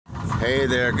Hey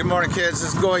there, good morning kids,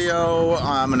 this is Goyo.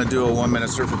 I'm going to do a 1-minute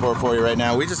surf report for you right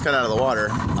now. We just got out of the water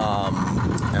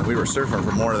and we were surfing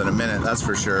for more than a minute, that's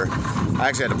for sure. I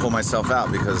actually had to pull myself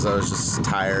out because I was just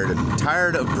tired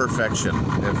of perfection,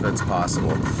 if it's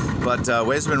possible. But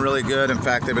waves have been really good. In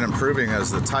fact, they've been improving as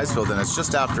the tide's filled in. It's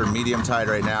just after medium tide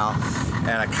right now,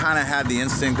 and I kind of had the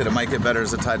instinct that it might get better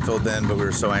as the tide filled in, but we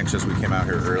were so anxious we came out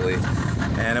here early.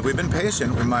 And if we'd been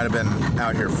patient, we might have been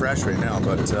out here fresh right now.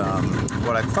 But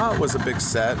what I thought was a big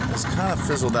set has kind of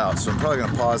fizzled out. So I'm probably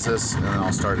going to pause this and then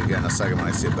I'll start it again in a second when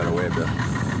I see a better wave to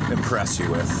impress you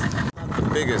with. Not the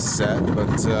biggest set, but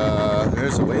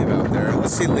there's a wave out there.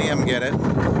 Let's see Liam get it.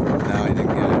 No, he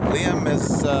didn't get it. Liam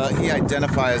is, he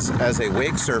identifies as a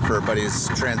wake surfer, but he's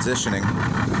transitioning.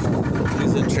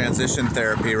 He's in transition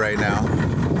therapy right now.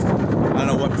 I don't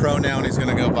know what pronoun he's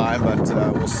going to go by, but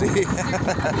we'll see.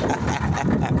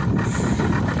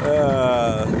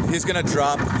 He's going to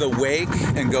drop the wake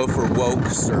and go for woke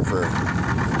surfer.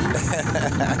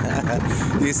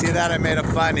 Do you see that? I made a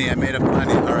funny. All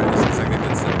right, this looks like a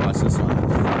good set. Watch this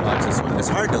one. Watch this one. It's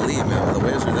hard to leave, man. The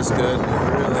waves are this good. It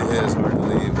really is hard to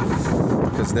leave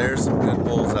because there's some good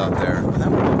bulls out there. And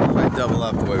that one might double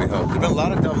up the way we hope. There've been a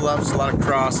lot of double ups, a lot of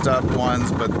crossed up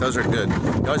ones, but those are good.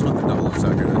 You always want the double ups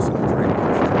out here.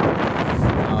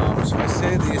 So I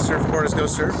say the surfboarders go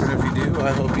surf, and if you do,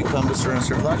 I hope you come to Surf and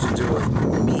Surf Lodge and do it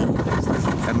with me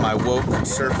and my woke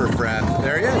surfer friend.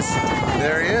 There he is.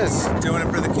 There he is, doing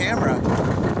it for the camera.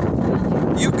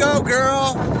 You go,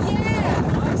 girl!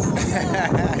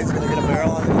 Yeah. He's gonna get a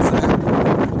barrel on the inside.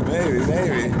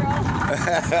 Maybe.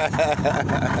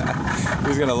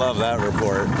 He's gonna love that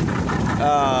report.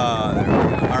 There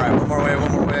we go. All right, one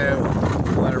more wave.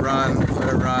 Let it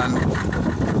run.